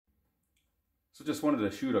So just wanted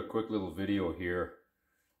to shoot a quick little video here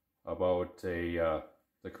about the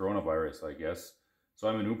coronavirus, I guess. So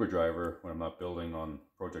I'm an Uber driver when I'm not building on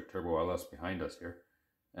Project Turbo LS behind us here.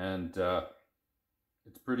 And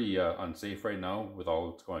it's pretty unsafe right now with all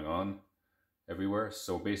that's going on everywhere.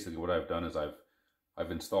 So basically what I've done is I've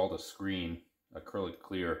installed a screen, acrylic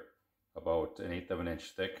clear, about 1/8 of an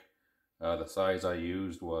inch thick. The size I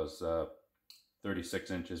used was 36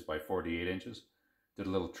 inches by 48 inches. Did a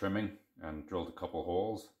little trimming and drilled a couple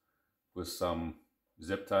holes with some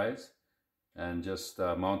zip ties and just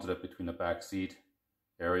mounted it between the back seat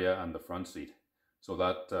area and the front seat. So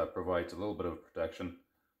that provides a little bit of protection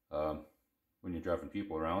when you're driving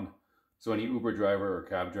people around. So any Uber driver or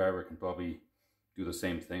cab driver can probably do the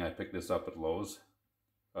same thing. I picked this up at Lowe's,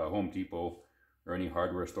 Home Depot, or any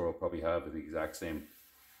hardware store will probably have the exact same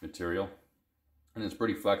material. And it's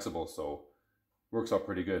pretty flexible, so works out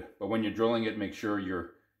pretty good. But when you're drilling it, make sure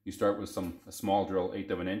you start with a small drill, 1/8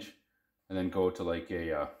 of an inch, and then go to like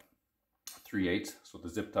a 3/8, so the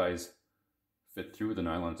zip ties fit through, the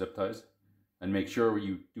nylon zip ties. And make sure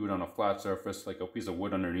you do it on a flat surface, like a piece of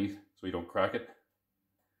wood underneath, so you don't crack it.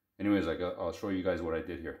 Anyways, I'll show you guys what I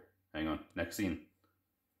did here. Hang on, next scene.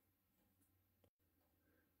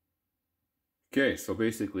 Okay, so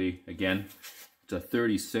basically, again, it's a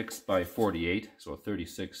 36 by 48, so a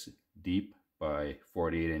 36 deep by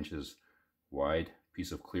 48 inches wide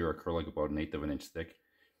piece of clear acrylic, about 1/8 of an inch thick.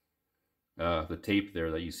 The tape there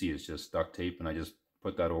that you see is just duct tape, and I just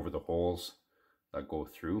put that over the holes that go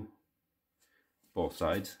through both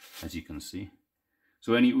sides, as you can see.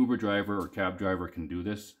 So any Uber driver or cab driver can do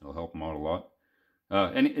this. It'll help them out a lot.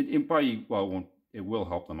 And it probably, well, it will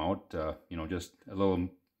help them out, you know, just a little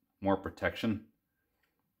more protection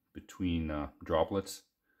between droplets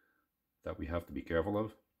that we have to be careful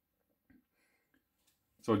of.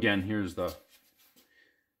 So again, here's the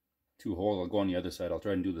 2 holes. I'll go on the other side. I'll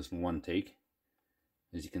try and do this in one take.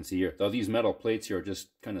 As you can see here, these metal plates here are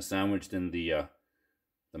just kind of sandwiched in the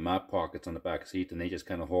map pockets on the back seat, and they just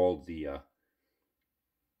kind of hold the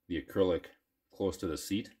acrylic close to the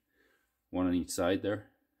seat, one on each side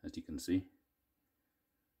there, as you can see.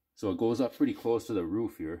 So it goes up pretty close to the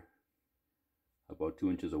roof here, about 2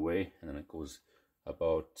 inches away, and then it goes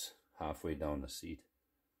about halfway down the seat.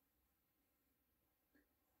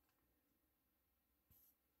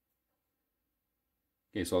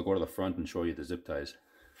 Okay, so I'll go to the front and show you the zip ties.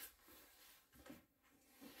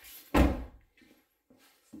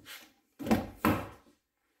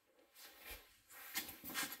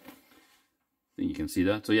 Think you can see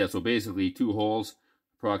that. So yeah, so basically 2 holes,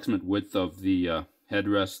 approximate width of the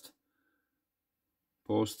headrest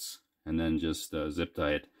posts, and then just zip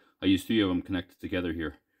tie it. I use 3 of them connected together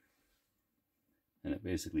here, and it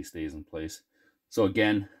basically stays in place. So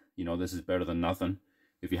again, you know, this is better than nothing.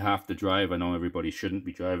 If you have to drive, I know everybody shouldn't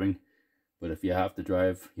be driving, but if you have to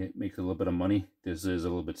drive, it makes a little bit of money. This is a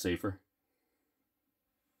little bit safer,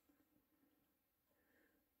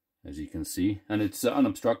 as you can see, and it's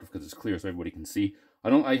unobstructive because it's clear, so everybody can see.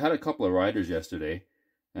 I had a couple of riders yesterday,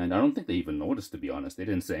 and I don't think they even noticed, to be honest. They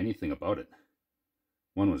didn't say anything about it.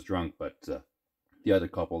 One was drunk, but the other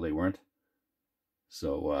couple, they weren't.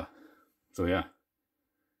 So yeah.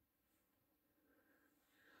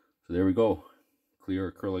 So there we go.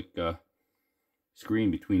 Clear acrylic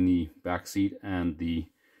screen between the back seat and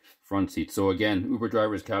the front seat. So again, Uber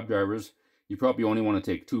drivers, cab drivers, you probably only want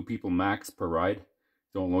to take 2 people max per ride.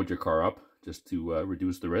 Don't load your car up, just to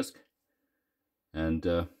reduce the risk. And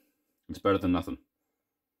it's better than nothing.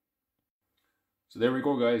 So there we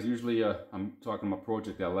go, guys. Usually I'm talking about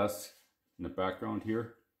Project LS in the background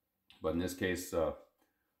here, but in this case,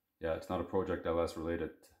 yeah, it's not a Project LS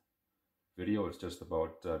related video. It's just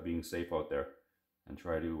about being safe out there and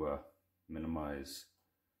try to minimize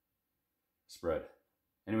spread.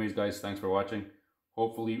 Anyways, guys, thanks for watching.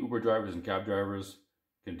 Hopefully Uber drivers and cab drivers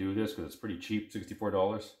can do this, because it's pretty cheap,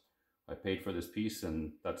 $64. I paid for this piece,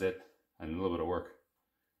 and that's it, and a little bit of work.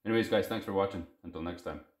 Anyways, guys, thanks for watching. Until next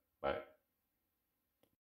time.